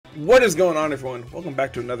What is going on, everyone? Welcome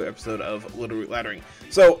back to another episode of Littleroot Laddering.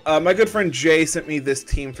 So, my good friend Jay sent me this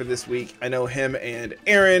team for this week. I know him and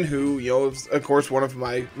Aaron, who, is, of course, one of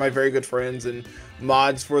my very good friends and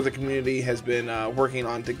mods for the community, has been working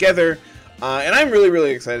on together. And I'm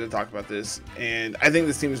really excited to talk about this. And I think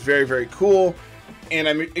this team is very cool. And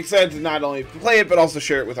I'm excited to not only play it, but also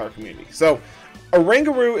share it with our community. So,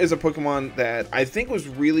 Oranguru is a Pokemon that I think was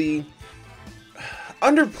really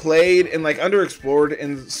underplayed and underexplored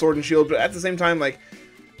in Sword and Shield, but at the same time, I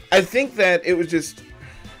think that it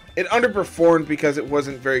underperformed because it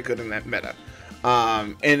wasn't very good in that meta.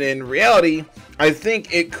 And in reality, I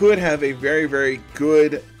think it could have a very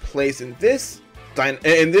good place in this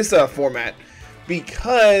format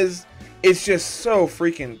because it's just so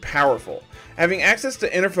freaking powerful. Having access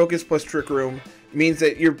to Inner Focus plus Trick Room means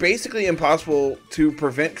that you're basically impossible to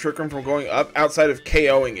prevent Trick Room from going up outside of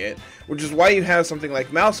KOing it, which is why you have something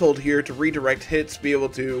like Mouse Hold here to redirect hits, be able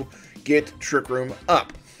to get Trick Room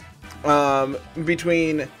up.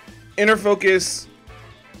 Between Inner Focus,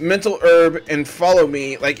 Mental Herb, and Follow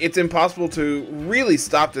Me, it's impossible to really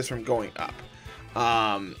stop this from going up.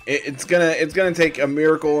 It's gonna take a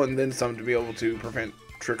miracle and then some to be able to prevent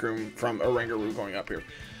Trick Room from Oranguru going up here.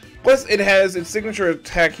 Plus, it has its signature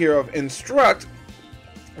attack here of Instruct,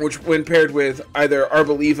 which when paired with either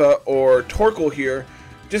Arboliva or Torkoal here,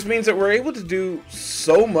 just means that we're able to do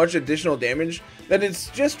so much additional damage that it's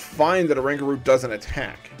just fine that Oranguru doesn't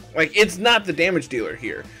attack. It's not the damage dealer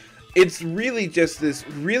here. It's really just this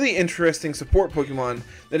really interesting support Pokemon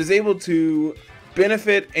that is able to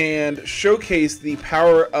benefit and showcase the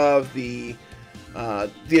power of the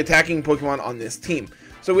attacking Pokemon on this team.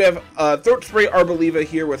 So we have Throat Spray Arboliva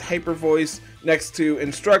here with Hyper Voice next to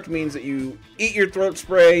Instruct, means that you eat your Throat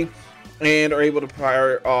Spray and are able to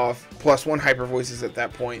fire off +1 Hyper Voices at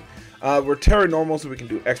that point. We're Terra Normal, so we can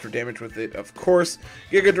do extra damage with it, of course.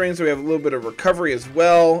 Giga Drain, so we have a little bit of recovery as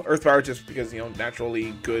well. Earth Power, just because,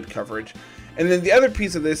 naturally good coverage. And then the other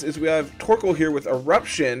piece of this is we have Torkoal here with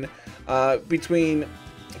Eruption between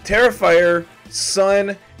Terra Fire,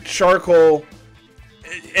 Sun, Charcoal,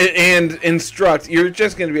 and Instruct. You're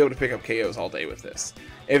just going to be able to pick up KOs all day with this.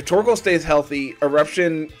 If Torkoal stays healthy,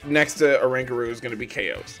 Eruption next to Oranguru is going to be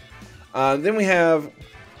KOs. Then we have,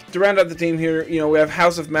 to round out the team here, we have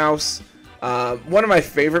House of Mouse. One of my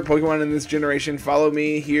favorite Pokemon in this generation, Follow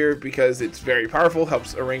Me here because it's very powerful,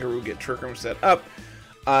 helps Oranguru get Trick Room set up.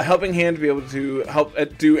 Helping Hand to be able to help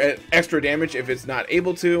do extra damage if it's not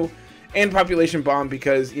able to. And Population Bomb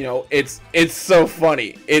because, it's so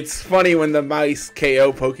funny. It's funny when the mice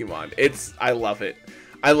KO Pokemon. I love it.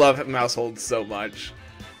 I love Mouse Hold so much.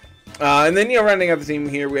 And then, rounding out the team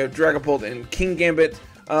here, we have Dragapult and King Gambit.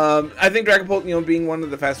 I think Dragapult, being one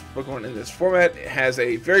of the fastest Pokemon in this format, has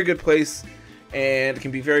a very good place and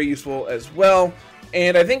can be very useful as well.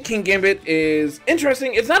 And I think King Gambit is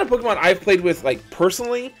interesting. It's not a Pokemon I've played with,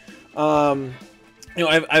 personally.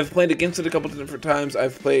 I've played against it a couple of different times.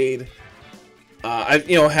 I've played, I've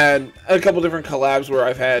had a couple different collabs where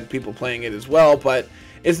I've had people playing it as well, but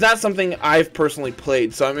it's not something I've personally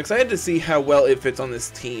played, so I'm excited to see how well it fits on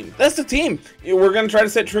this team. That's the team. We're going to try to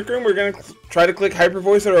set Trick Room, we're going to try to click Hyper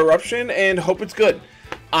Voice or Eruption, and hope it's good.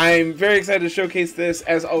 I'm very excited to showcase this.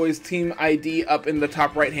 As always, Team ID up in the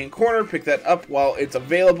top right-hand corner. Pick that up while it's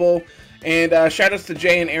available. And shout-outs to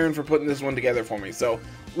Jay and Aaron for putting this one together for me. So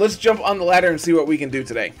let's jump on the ladder and see what we can do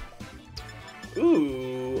today.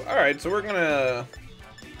 Ooh, alright, so we're gonna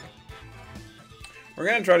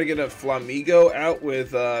try to get a Flamigo out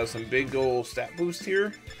with some big ol' stat boost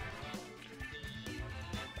here.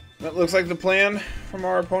 That looks like the plan from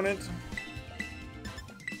our opponent.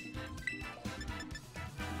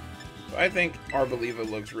 I think Arboliva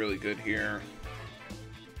looks really good here.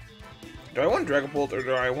 Do I want Dragapult or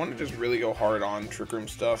do I want to just really go hard on Trick Room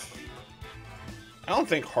stuff? I don't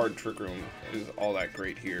think hard Trick Room is all that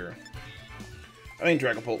great here. I think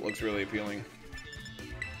Dragapult looks really appealing.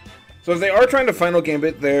 So if they are trying to Final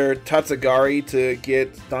Gambit their Tatsugiri to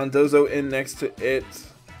get Dondozo in next to it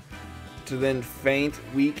to then feint,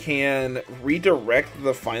 we can redirect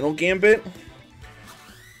the Final Gambit,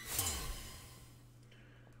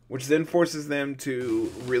 which then forces them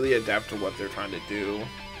to really adapt to what they're trying to do.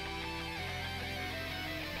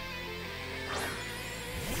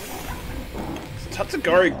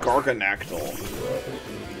 Tatsugiri Garganactyl.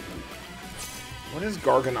 What is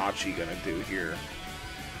Garganachi gonna do here?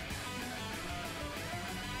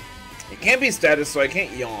 It can't be status, so I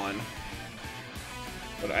can't yawn.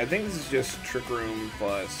 But I think this is just Trick Room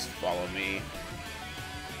plus Follow Me.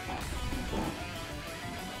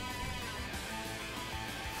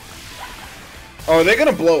 Oh, are they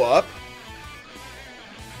gonna blow up?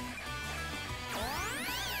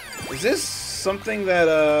 Is this something that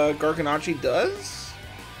Garkanachi does?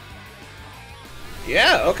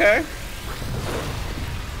 Yeah, okay.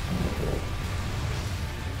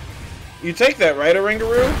 You take that, right,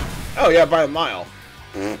 Oranguru? Oh yeah, by a mile.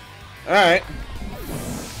 Alright.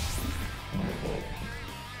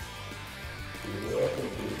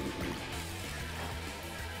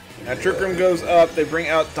 Now Trick Room goes up, they bring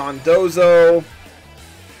out Dondozo.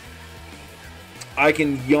 I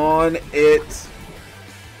can yawn it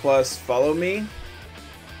plus follow me.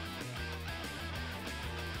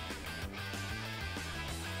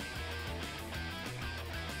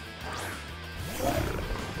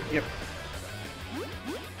 Yep.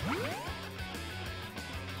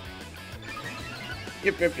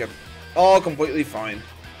 Yep. All completely fine.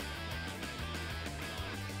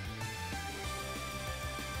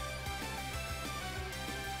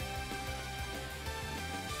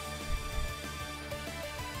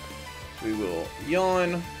 We will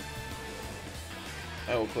yawn.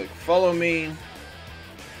 I will click follow me.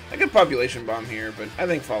 I could population bomb here, but I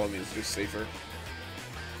think follow me is just safer.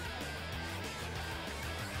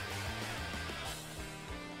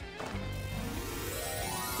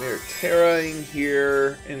 They're terraing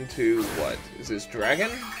here into what? Is this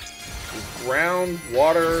dragon? Is ground,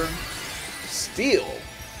 water, steel.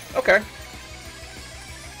 Okay.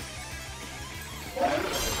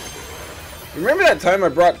 Remember that time I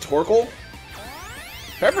brought Torkoal?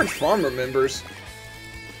 Pepperidge Farm remembers.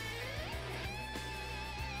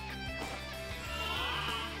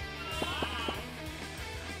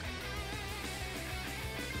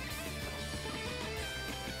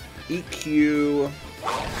 EQ.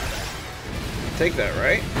 Take that,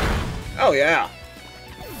 right? Oh, yeah.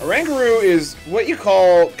 Oranguru is what you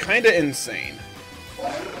call kinda insane.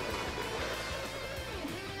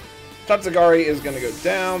 Tatsugari is going to go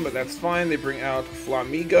down, but that's fine. They bring out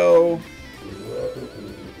Flamigo.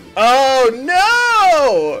 Oh,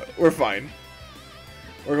 no! We're fine.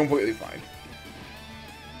 We're completely fine.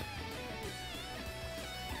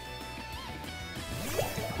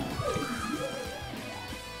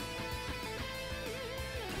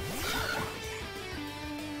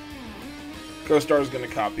 Co-Star is going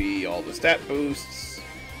to copy all the stat boosts.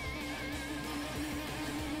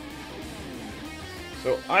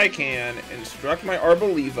 So I can instruct my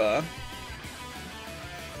Arboliva.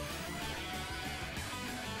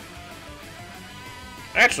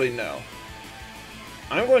 Actually, no.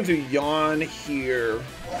 I'm going to yawn here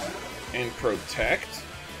and protect.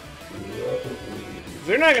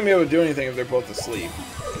 They're not going to be able to do anything if they're both asleep.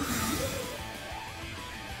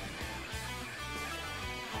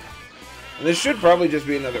 And this should probably just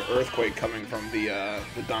be another earthquake coming from the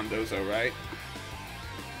Dondozo, right?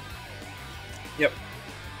 Yep.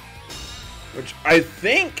 Which I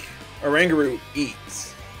think Oranguru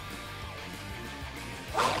eats.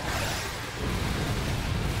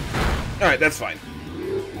 Alright, that's fine.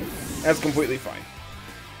 That's completely fine.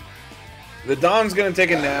 The Don's gonna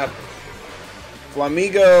take a nap.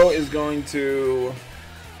 Flamigo is going to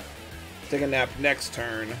take a nap next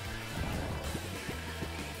turn.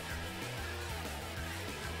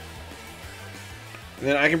 And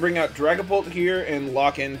then I can bring out Dragapult here and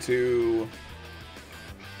lock into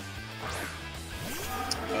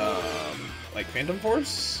like Phantom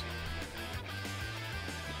Force.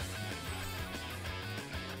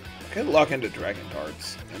 I could lock into Dragon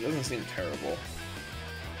Darts. That doesn't seem terrible.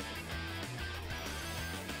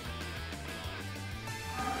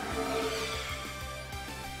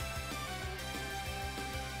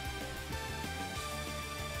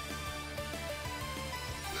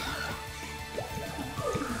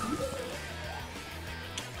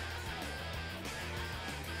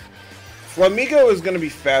 Flamigo is going to be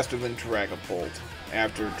faster than Dragapult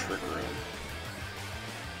after Trick Room.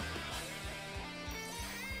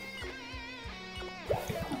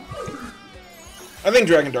 I think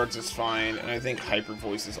Dragon Darts is fine, and I think Hyper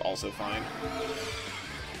Voice is also fine.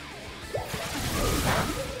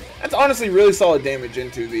 That's honestly really solid damage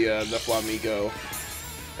into the Flamigo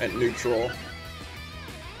at neutral.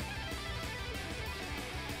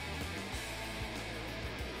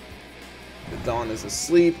 Dawn is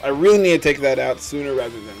asleep. I really need to take that out sooner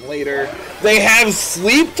rather than later. They have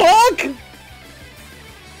sleep talk?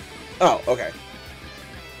 Oh, okay.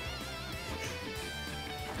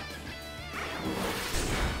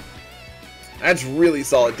 That's really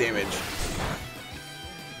solid damage.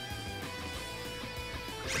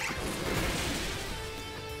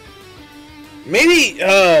 Maybe...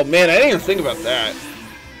 Oh, man, I didn't even think about that.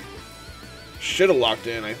 Should have locked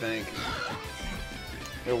in, I think.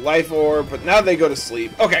 No life orb, but now they go to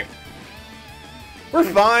sleep. Okay. We're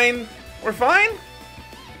fine. We're fine?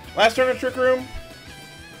 Last turn of Trick Room?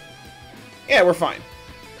 Yeah, we're fine.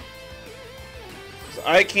 So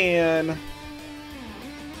I can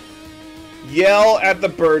yell at the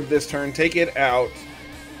bird this turn, take it out.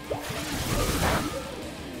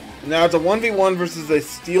 Now it's a 1v1 versus a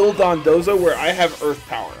Steel Dondozo where I have Earth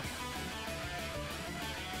Power.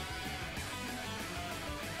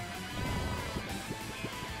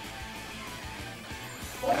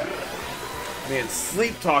 Man,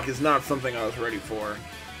 Sleep Talk is not something I was ready for.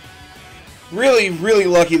 Really, really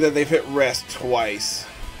lucky that they've hit Rest twice.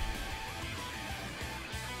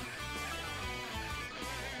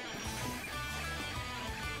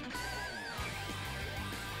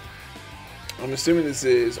 I'm assuming this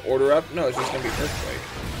is Order Up. No, it's just going to be Earthquake.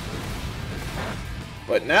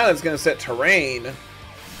 But now it's going to set Terrain,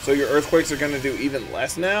 so your Earthquakes are going to do even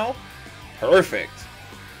less now. Perfect.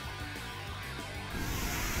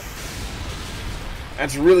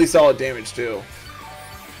 That's really solid damage, too.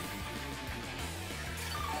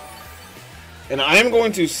 And I am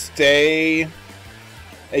going to stay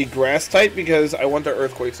a Grass type because I want the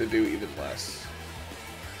Earthquakes to do even less.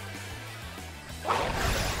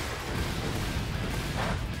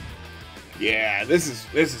 Yeah, this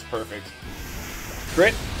is perfect.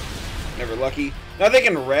 Crit. Never lucky. Now they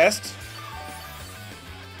can rest.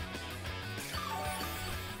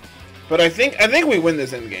 But I think we win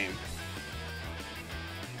this end game.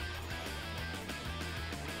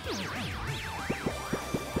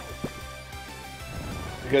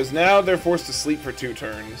 Because now they're forced to sleep for 2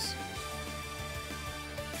 turns.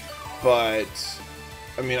 But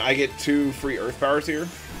I mean, I get 2 free Earth Powers here.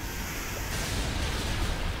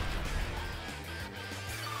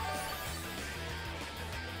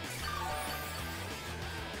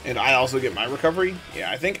 And I also get my recovery. Yeah,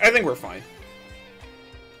 I think we're fine.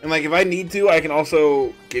 And like if I need to, I can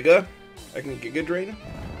also Giga. I can Giga Drain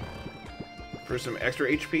for some extra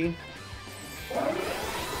HP.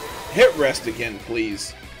 Hit Rest again,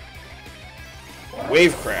 please.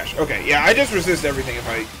 Wave Crash. Okay, yeah, I just resist everything if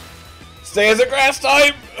I stay as a Grass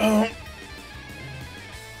type.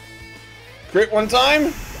 Crit one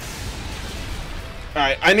time.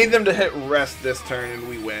 Alright, I need them to hit Rest this turn and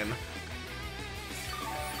we win.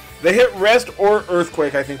 They hit Rest or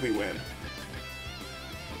Earthquake, I think we win.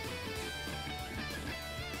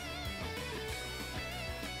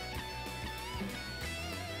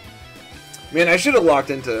 Man, I should have locked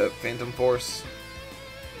into Phantom Force.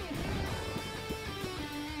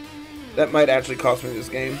 That might actually cost me this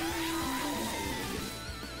game.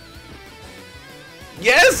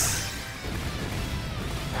 Yes!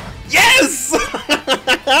 Yes!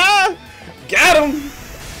 Got him!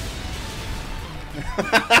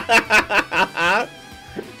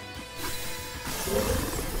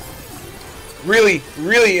 Really,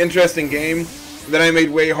 really interesting game that I made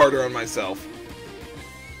way harder on myself.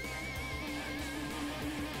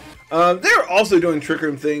 They're also doing Trick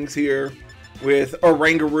Room things here with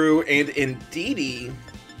Oranguru and Indeedee,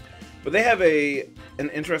 but they have an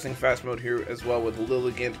interesting fast mode here as well with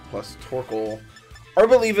Lilligant plus Torkoal.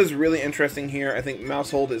 Arboliva is really interesting here. I think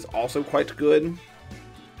Mousehold is also quite good.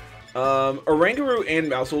 Oranguru and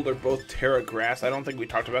Mousehold are both Terra Grass. I don't think we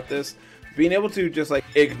talked about this. Being able to just like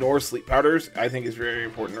ignore sleep powders, I think is very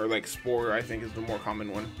important. Or like Spore, I think is the more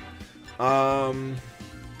common one.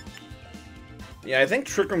 Yeah, I think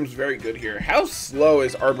Trick Room's very good here. How slow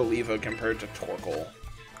is Arboliva compared to Torkoal?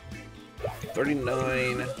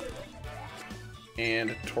 39. And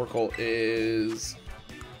Torkoal is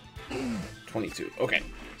 22. Okay.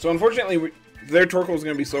 So unfortunately, their Torkoal is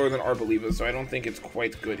going to be slower than Arboliva, so I don't think it's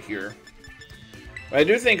quite good here. But I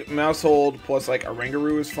do think Mousehold plus like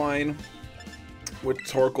Oranguru is fine with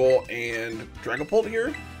Torkoal and Dragapult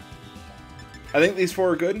here. I think these 4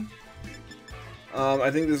 are good.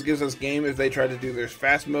 I think this gives us game if they try to do their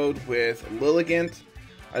fast mode with Lilligant.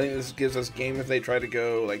 I think this gives us game if they try to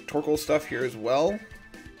go like Torkoal stuff here as well.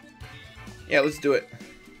 Yeah, let's do it.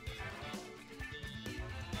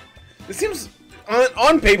 This seems,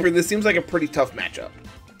 on paper, this seems like a pretty tough matchup.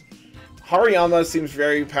 Hariyama seems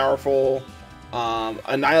very powerful.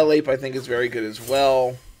 Annihilate, I think, is very good as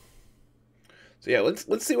well. So yeah,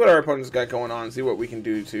 let's see what our opponent's got going on, see what we can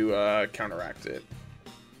do to counteract it.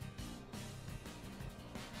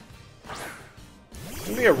 It's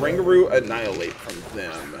gonna be a Oranguru Annihilate from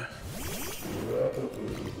them.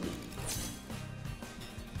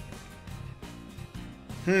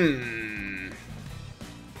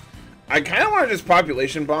 I kind of want to just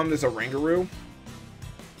Population Bomb this Oranguru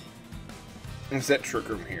and set Trick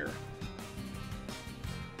Room here.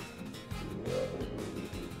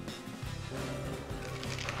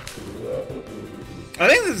 I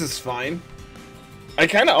think this is fine. I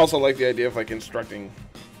kind of also like the idea of like instructing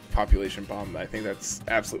population bomb. I think that's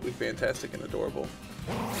absolutely fantastic and adorable.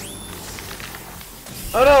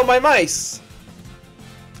 Oh no, my mice!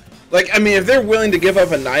 Like, I mean, if they're willing to give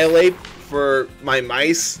up Annihilate for my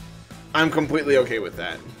mice, I'm completely okay with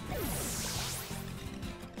that.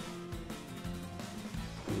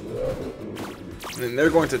 And then they're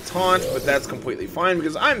going to taunt, but that's completely fine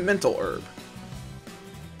because I'm Mental Herb.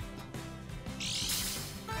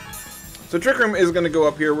 So Trick Room is going to go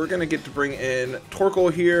up here. We're going to get to bring in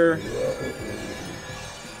Torkoal here.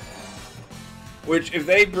 Which, if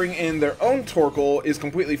they bring in their own Torkoal, is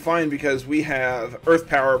completely fine because we have Earth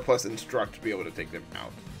Power plus Instruct to be able to take them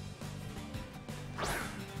out.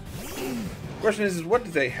 Question is what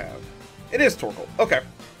do they have? It is Torkoal. Okay.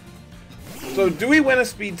 So, do we win a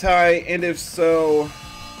speed tie? And if so,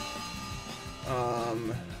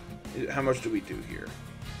 how much do we do here?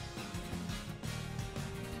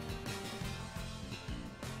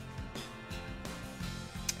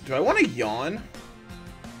 Do I want to yawn?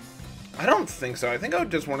 I don't think so. I think I would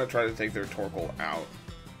just want to try to take their Torkoal out.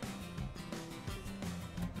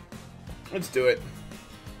 Let's do it.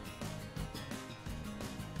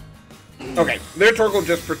 Okay, their Torkoal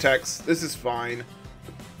just protects. This is fine.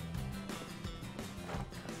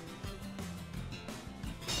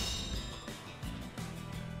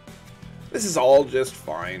 This is all just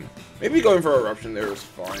fine. Maybe going for Eruption there is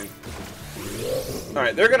fine.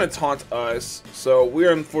 Alright, they're going to taunt us, so we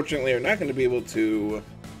unfortunately are not going to be able to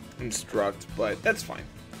Instruct, but that's fine.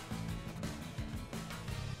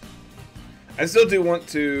 I still do want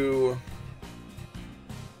to...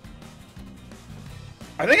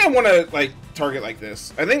 I think I want to, like, target like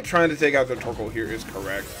this. I think trying to take out the Torkoal here is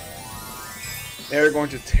correct. They're going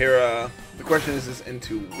to Terra. The question is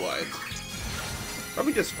into what?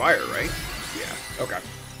 Probably just fire, right? Yeah, okay.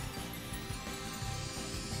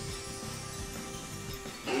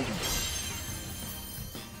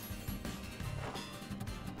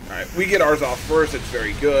 Alright, we get ours off first. It's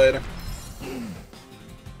very good. An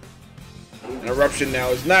Eruption now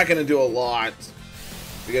is not going to do a lot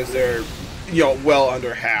because they're, you know, well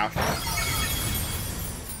under half.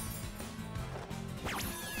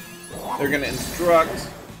 They're going to Instruct,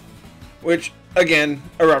 which, again,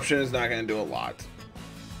 Eruption is not going to do a lot.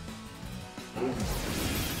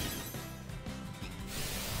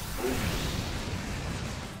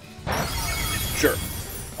 Sure.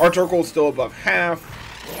 Our Torkoal is still above half.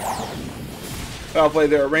 Foul play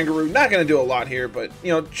there. Oranguru not going to do a lot here, but,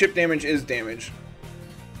 you know, chip damage is damage.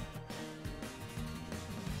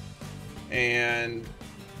 And,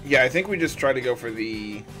 yeah, I think we just try to go for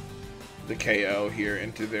the KO here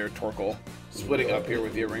into their Torkoal. Splitting up here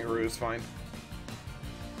with the Oranguru is fine.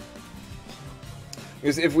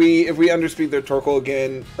 Because if we underspeed their Torkoal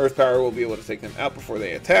again, Earth Power will be able to take them out before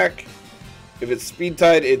they attack. If it's Speed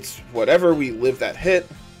Tied, it's whatever. We live that hit.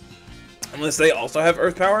 Unless they also have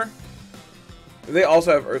Earth Power. If they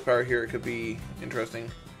also have Earth Power here, it could be interesting.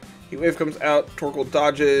 Heat Wave comes out, Torkoal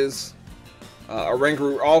dodges.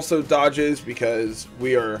 Oranguru also dodges because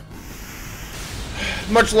we are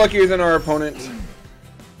much luckier than our opponent.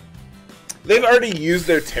 They've already used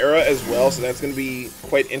their Terra as well, so that's going to be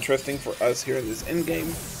quite interesting for us here in this endgame.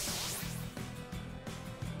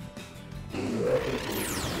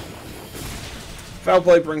 Foul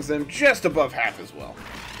play brings them just above half as well.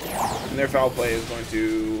 And their foul play is going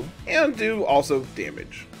to do also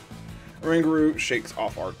damage. Oranguru shakes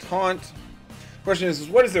off our taunt. Question is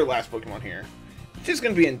what is their last Pokemon here? It's just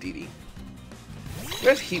going to be Indeedee.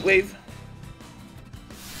 That's Heat Wave.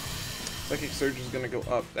 Psychic Surge is going to go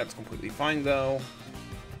up. That's completely fine, though.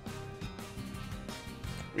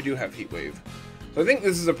 We do have Heat Wave. So I think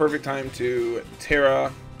this is a perfect time to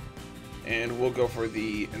Terra. And we'll go for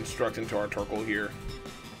the Instruct into our Torkoal here.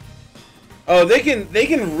 Oh, they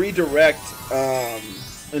can redirect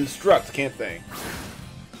Instruct, can't they?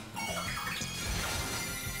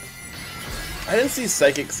 I didn't see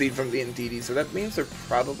Psychic Seed from the Indeedee, so that means they're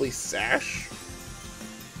probably Sash.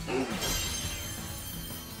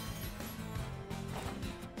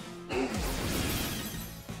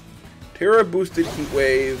 Terra boosted Heat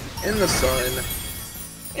Wave in the sun.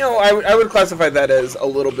 You know, I would classify that as a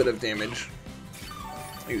little bit of damage.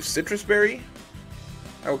 Use Citrus Berry.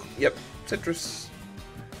 Oh, yep, Citrus.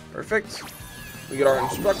 Perfect. We get our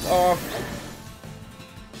Instruct off.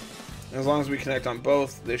 As long as we connect on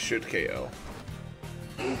both, this should KO.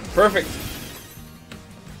 Perfect.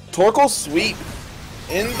 Torkoal Sweep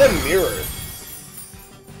in the mirror.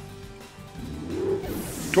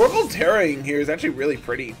 Torkoal Terraing here is actually really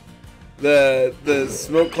pretty. The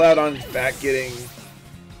smoke cloud on his back getting,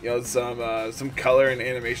 you know, some color and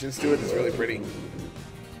animations to it is really pretty.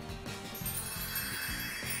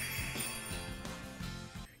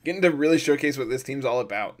 Getting to really showcase what this team's all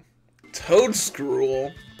about.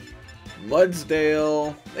 Toadscruel,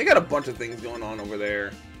 Mudsdale. They got a bunch of things going on over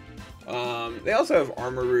there. They also have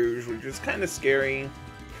Oranguru, which is kind of scary,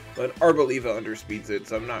 but Arboliva underspeeds it,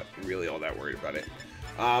 so I'm not really all that worried about it.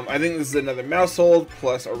 I think this is another Mousehold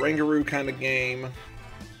plus Oranguru kind of game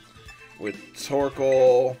with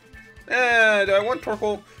Torkoal. Do I want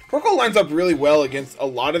Torkoal? Torkoal lines up really well against a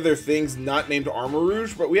lot of their things not named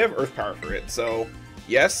Oranguru, but we have Earth Power for it, so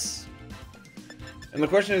yes. And the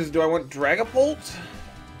question is, do I want Dragapult?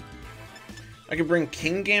 I could bring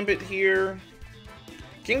King Gambit here.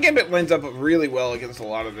 King Gambit lines up really well against a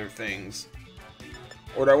lot of their things.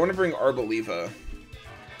 Or do I want to bring Arboliva?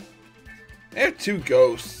 They have two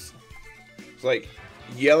ghosts. It's like,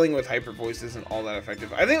 yelling with hyper voice isn't all that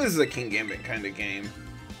effective. I think this is a King Gambit kind of game.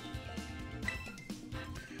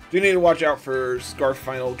 Do need to watch out for Scarf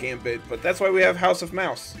Final Gambit, but that's why we have House of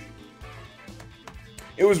Mouse.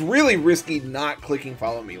 It was really risky not clicking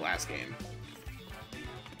Follow Me last game.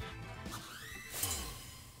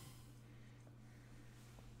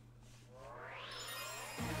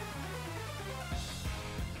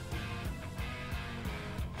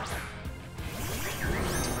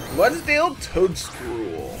 Mudsdale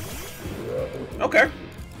Toadscruel. Okay.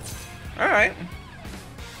 Alright.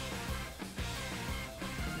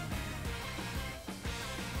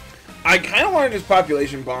 I kind of want to just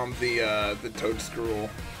population bomb the Toadscruel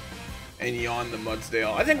and yawn the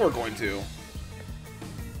Mudsdale. I think we're going to.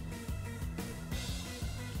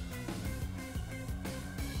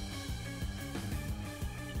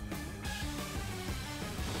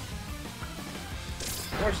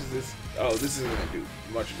 How much is this? Oh, this isn't going to do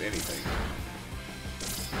much of anything.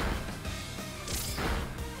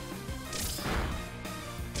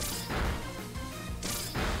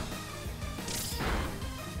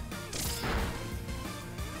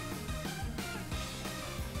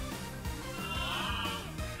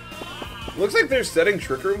 Looks like they're setting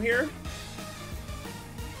Trick Room here.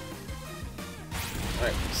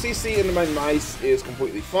 Alright, CC into my mice is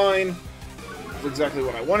completely fine. That's exactly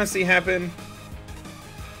what I want to see happen.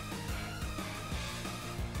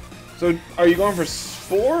 So, are you going for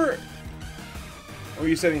 4? Or are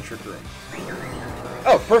you setting Trick Room?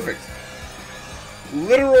 Oh, perfect.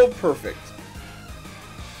 Literal perfect.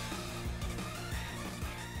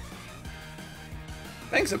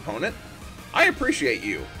 Thanks, opponent. I appreciate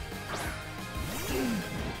you.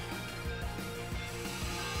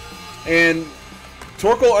 And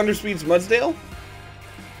Torkoal underspeeds Mudsdale,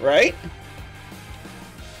 right?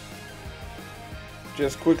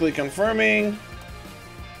 Just quickly confirming.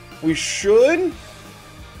 We should.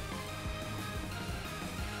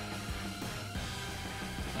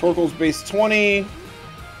 Torkoal's base 20.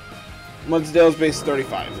 Mudsdale's base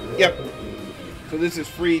 35. Yep. So this is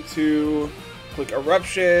free to click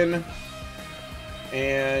Eruption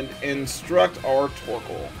and instruct our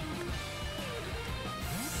Torkoal.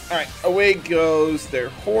 Alright, away goes their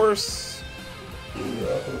horse.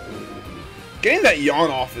 Getting that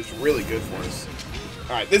yawn off is really good for us.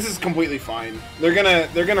 Alright, this is completely fine. They're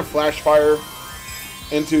gonna flash fire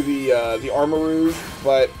into the Oranguru,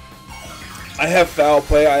 but I have foul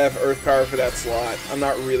play, I have earth power for that slot. I'm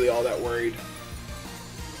not really all that worried.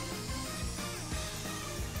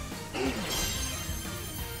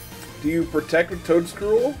 Do you protect with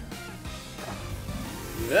Toadscruel?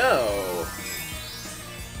 No.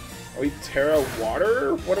 Are we Terra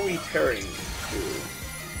water? What are we tearing to?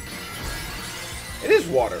 It is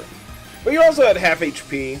water. But you're also at half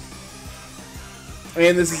HP.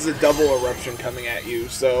 And this is a double eruption coming at you,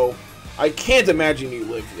 so I can't imagine you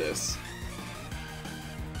live this.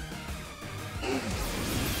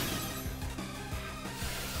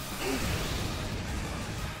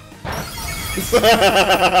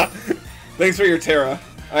 Thanks for your Terra.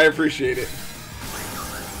 I appreciate it.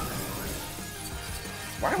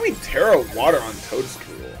 Why don't we Terra water on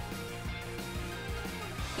Toadscruel?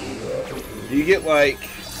 Do you get like...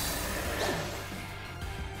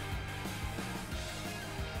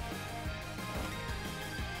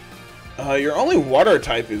 your only water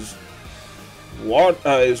type is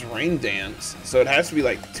Rain Dance, so it has to be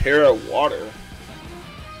like Terra water.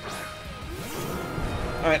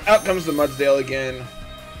 Alright, out comes the Mudsdale again.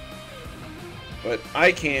 But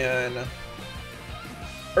I can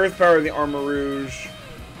Earth Power the Oranguru.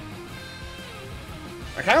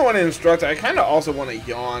 I kind of want to instruct. I kind of also want to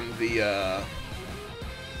yawn the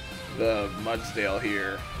Mudsdale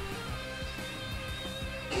here.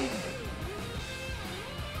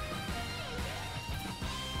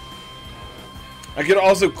 I could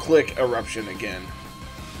also click Eruption again.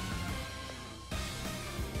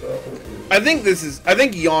 I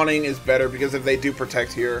think yawning is better because if they do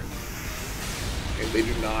protect here, if they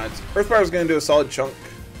do not, Horsepower is going to do a solid chunk.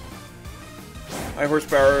 High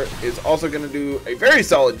Horsepower is also going to do a very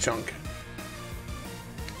solid chunk.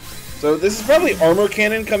 So this is probably Armor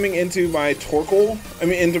Cannon coming into my Torkoal. I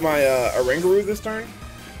mean, into my Oranguru this turn.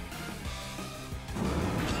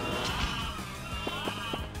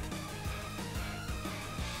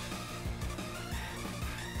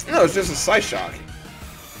 No, it's just a Psyshock.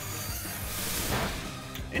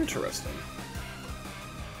 Interesting.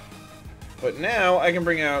 But now I can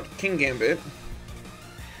bring out King Gambit.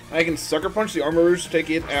 I can Sucker Punch the Oranguru to take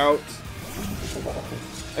it out.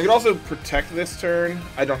 I can also Protect this turn.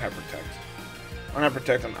 I don't have Protect. I don't have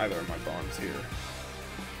Protect on either of my bonds here.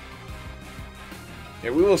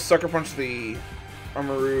 Yeah, we will Sucker Punch the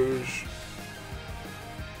Oranguru.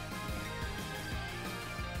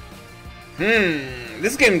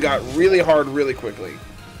 This game got really hard really quickly.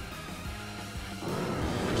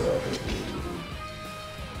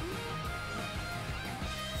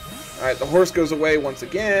 Alright, the horse goes away once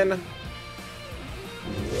again.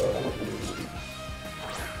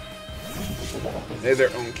 They're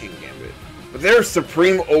their own King Gambit. But they're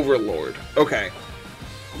Supreme Overlord. Okay.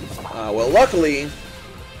 Well, luckily,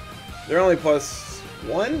 they're only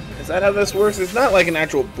 +1? Is that how this works? It's not like an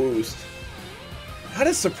actual boost. How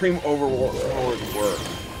does Supreme Overlord work?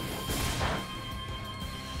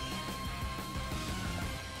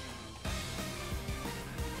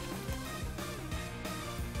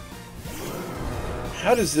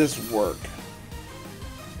 How does this work?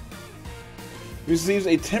 Receives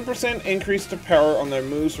a 10% increase to power on their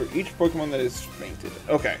moves for each Pokemon that is fainted.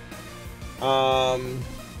 Okay.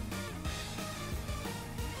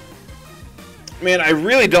 Man, I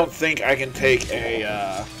really don't think I can take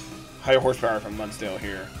a high horsepower from Mudsdale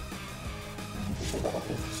here.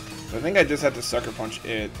 So I think I just have to Sucker Punch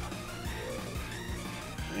it.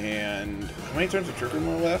 And how many turns of Trick Room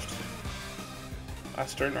are left?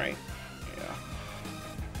 Last turn, right? Yeah.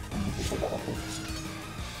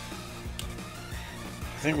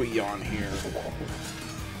 I think we yawn here.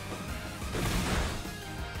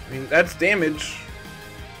 I mean, that's damage.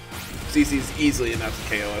 CC's easily enough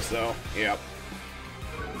to KO us, though. Yep.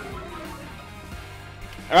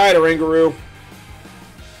 Alright, Oranguru.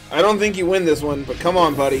 I don't think you win this one, but come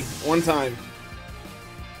on, buddy. One time.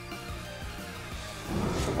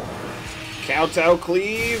 Kowtow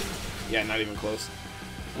Cleave. Yeah, not even close.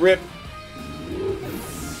 Rip.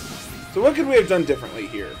 So what could we have done differently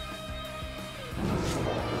here?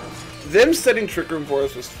 Them setting Trick Room for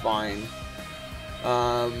us was fine.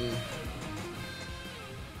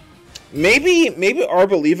 Maybe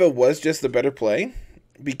Arboliva was just the better play,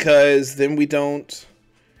 because then we don't.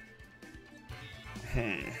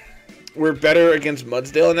 We're better against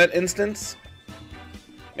Mudsdale in that instance.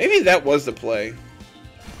 Maybe that was the play.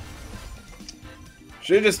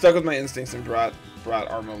 Should have just stuck with my instincts and brought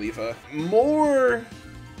Arboliva. More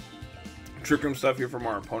Trick Room stuff here from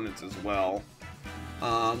our opponents as well.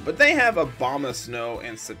 But they have Abomasnow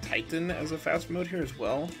and Satitan as a fast mode here as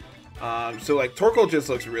well. So like Torkoal just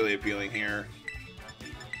looks really appealing here.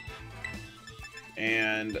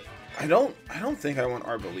 And I don't think I want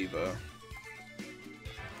Arboliva.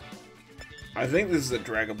 I think this is a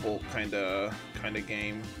Dragon Bolt kind of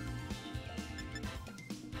game.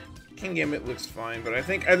 King Gambit looks fine, but I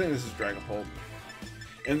think this is Dragon Bolt.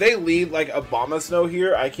 And they lead like Abomasnow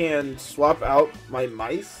here. I can swap out my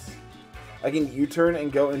mice. I can U-turn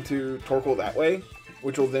and go into Torkoal that way,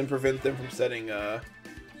 which will then prevent them from setting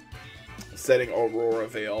Aurora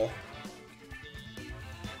Veil.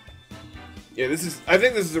 Yeah, I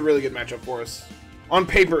think this is a really good matchup for us. On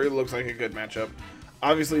paper, it looks like a good matchup.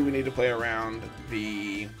 Obviously, we need to play around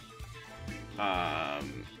the Armarouge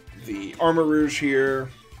here,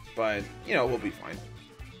 but you know, we'll be fine.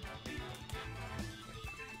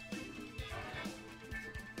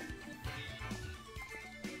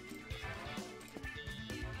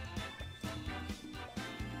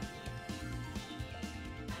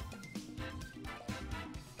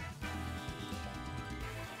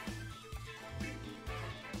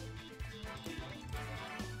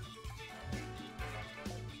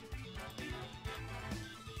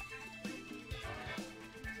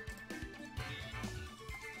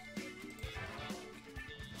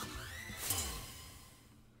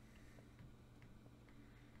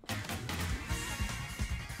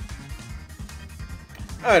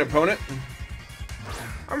 Alright, opponent.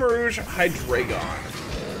 Armarouge Hydreigon.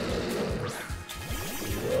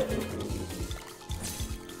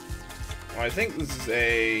 Well, I think this is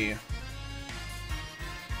a...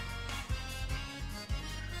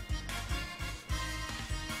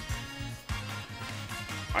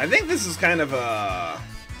 I think this is kind of a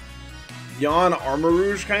Yon Armor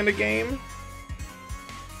Rouge kind of game.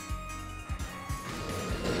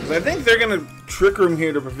 Because I think they're going to Trick Room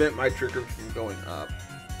here to prevent my Trick Room from going up.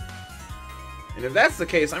 And if that's the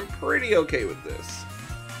case, I'm pretty okay with this.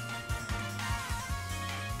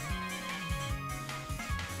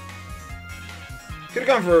 Could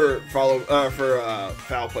have gone for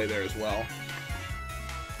foul play there as well.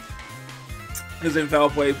 Because in foul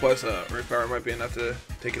play plus Earth Power might be enough to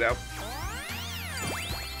take it out.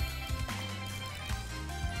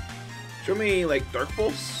 Show me like Dark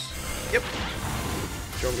Pulse. Yep.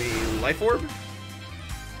 Show me Life Orb.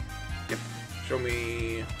 Yep. Show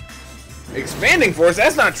me Expanding Force.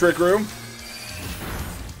 That's not Trick Room.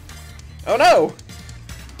 Oh no!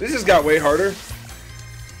 This just got way harder.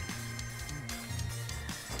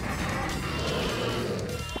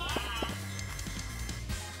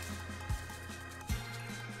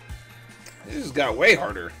 This just got way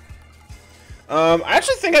harder. I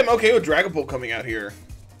actually think I'm okay with Dragapult coming out here.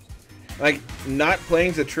 Like, not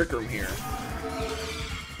playing to Trick Room here.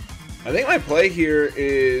 I think my play here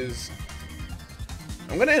is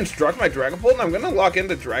I'm going to instruct my Dragapult and I'm going to lock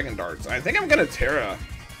into Dragon Darts. I think I'm going to Terra.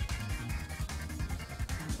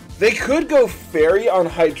 They could go Fairy on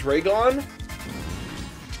Hydreigon.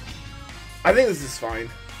 I think this is fine.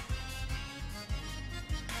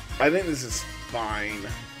 I think this is fine.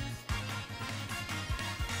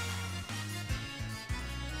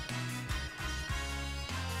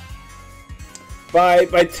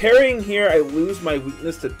 By tearing here, I lose my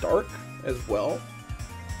weakness to Dark as well.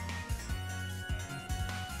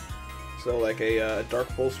 So like a Dark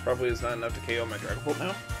Pulse probably is not enough to KO my Dragapult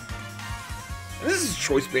now. And this is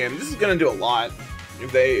Choice Band. This is gonna do a lot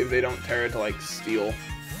if they don't tear it to like Steel.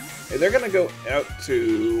 Okay, they're gonna go out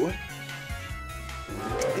to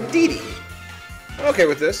Indeedee. I'm okay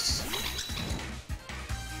with this.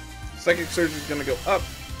 Psychic Surge is gonna go up.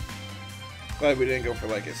 Glad we didn't go for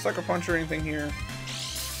like a Sucker Punch or anything here.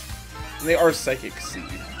 And they are Psychic Seed.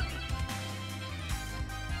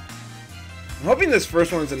 I'm hoping this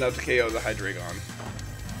first one is enough to KO the Hydreigon.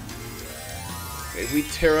 Okay, we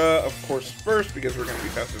Terra, of course, first because we're going to be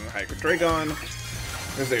faster than the Hydreigon.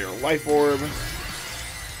 There's their Life Orb.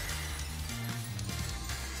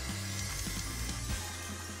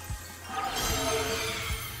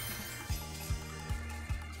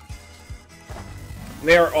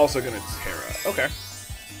 They are also going to Terra. Okay.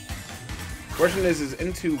 Question is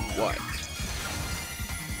into what?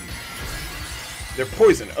 They're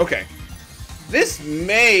poison. Okay. This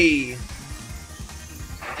may...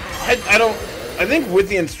 I think with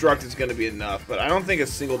the Instruct it's going to be enough, but I don't think a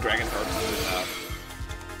single Dragon Dart is enough.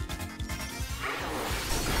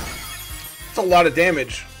 It's a lot of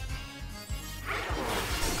damage.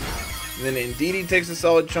 And then Indeedee takes a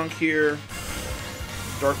solid chunk here.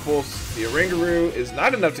 Dark Pulse, the Oranguru is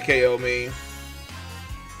not enough to KO me.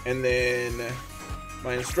 And then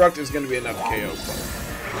my Instruct is going to be enough to KO.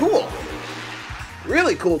 Cool.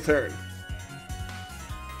 Really cool turn.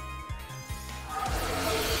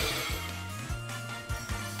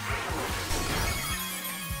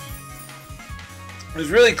 I was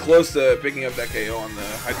really close to picking up that KO on the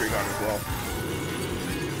Hydreigon as well.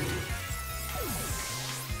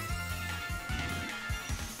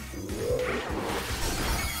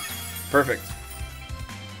 Perfect.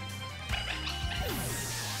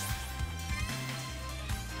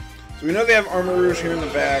 So we know they have Armor Rouge here in the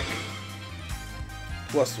back.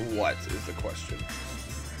 Plus what is the question.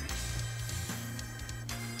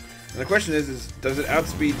 And the question is does it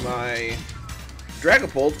outspeed my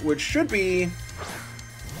Dragapult, which should be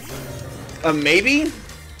a maybe?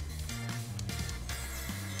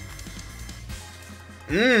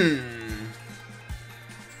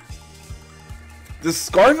 Does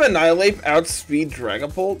Scarf Annihilate outspeed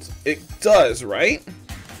Dragapult? It does, right?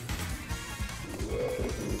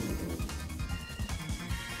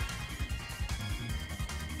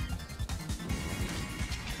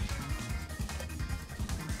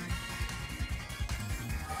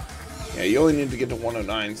 Yeah, you only need to get to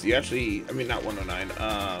 109, so you actually, I mean, not 109,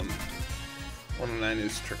 109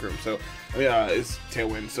 is Trick Room, so, I mean, is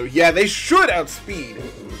Tailwind, so yeah, they should outspeed.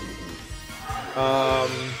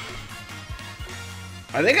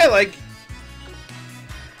 I think I like...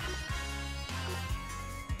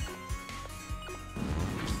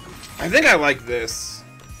 I think I like this.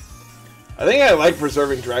 I think I like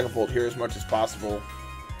preserving Dragapult here as much as possible.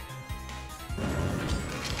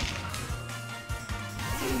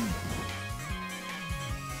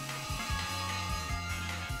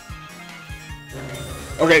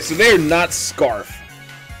 Okay, so they are not Scarf.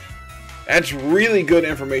 That's really good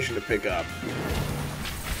information to pick up.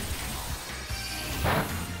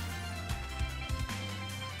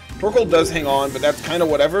 Torkoal does hang on, but that's kind of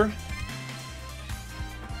whatever.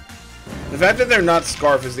 The fact that they're not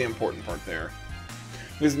Scarf is the important part there.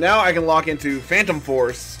 Because now I can lock into Phantom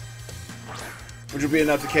Force, which will be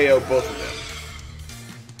enough to KO both of them.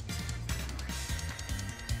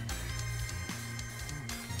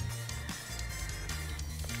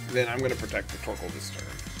 Then I'm going to protect the Torkoal this turn.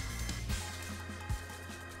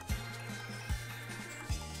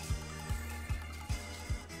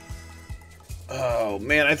 Oh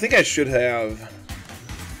man, I think I should have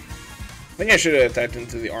attacked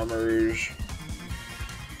into the Armorage.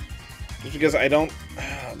 Just because I don't...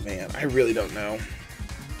 Oh man, I really don't know.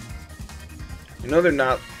 You know they're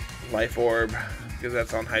not Life Orb, because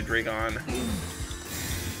that's on Hydreigon.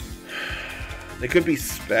 They could be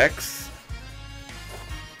Specs.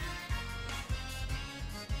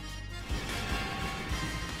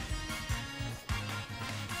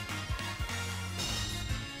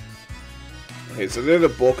 Okay, so they're the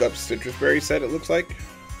bulk up Citrus Berry set, it looks like.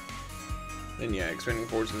 And yeah, Expanding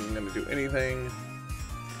Force isn't going to do anything.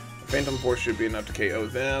 Phantom Force should be enough to KO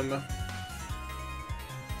them.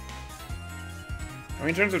 How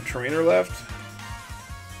many turns of Trainer left?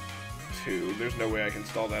 2. There's no way I can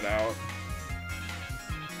stall that out.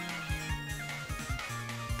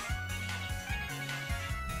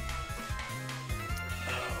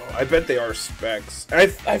 Oh, I bet they are Specs. I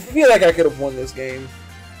feel like I could have won this game.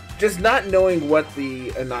 Just not knowing what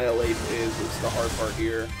the Annihilate is the hard part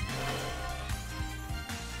here.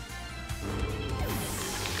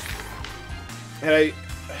 And I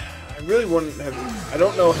really wouldn't have... I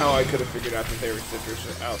don't know how I could have figured out that they were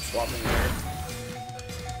Citrus out swapping there.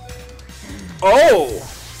 Oh!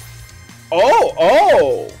 Oh!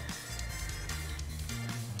 Oh!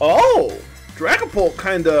 Oh! Dragapult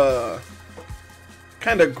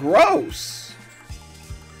kinda gross.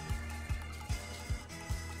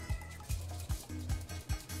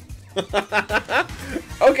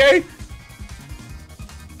 Okay.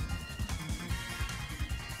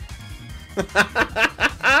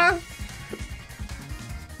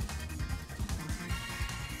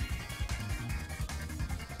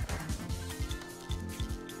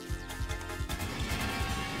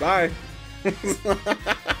 Bye.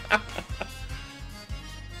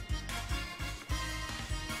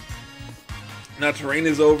 Now terrain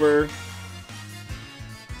is over.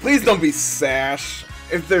 Please don't be Sash.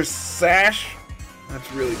 If there's Sash,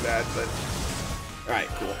 that's really bad, but alright,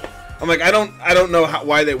 cool. I'm like, I don't know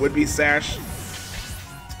why they would be Sash.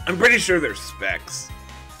 I'm pretty sure they're Specs.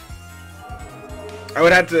 I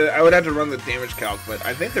would have to run the damage calc, but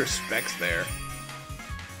I think they're Specs there.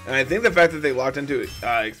 And I think the fact that they locked into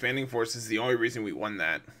Expanding Force is the only reason we won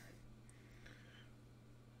that.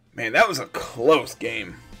 Man, that was a close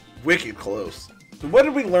game. Wicked close. So what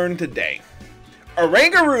did we learn today?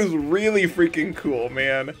 Oranguru is really freaking cool,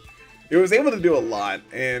 man. It was able to do a lot,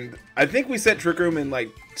 and I think we set Trick Room and like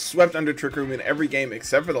swept under Trick Room in every game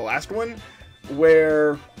except for the last one,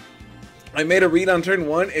 where I made a read on turn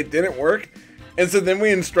 1, it didn't work, and so then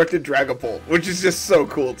we instructed Dragapult, which is just so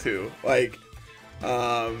cool too. Like,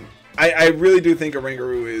 I really do think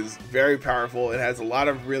Oranguru is very powerful. It has a lot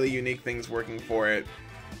of really unique things working for it,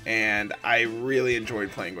 and I really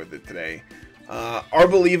enjoyed playing with it today.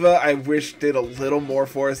 Arboliva, I wish did a little more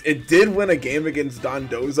for us. It did win a game against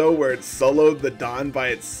Dondozo where it soloed the Don by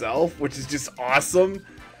itself, which is just awesome.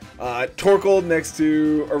 Torkoal next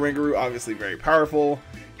to Oranguru, obviously very powerful.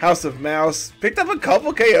 House of Mouse picked up a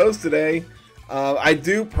couple KOs today. I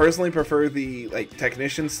do personally prefer the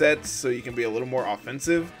Technician sets, so you can be a little more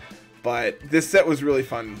offensive. But this set was really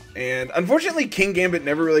fun, and unfortunately King Gambit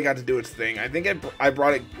never really got to do its thing. I think I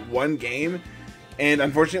brought it one game, and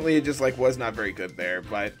unfortunately it just was not very good there.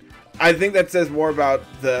 But I think that says more about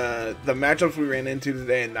the matchups we ran into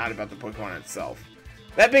today and not about the Pokemon itself.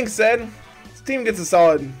 That being said, this team gets a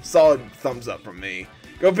solid thumbs up from me.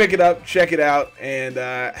 Go pick it up, check it out, and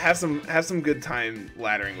have some good time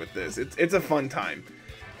laddering with this. It's a fun time.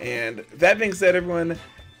 And that being said, everyone,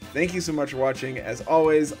 thank you so much for watching. As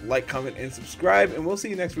always, like, comment, and subscribe, and we'll see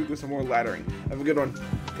you next week with some more laddering. Have a good one.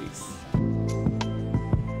 Peace.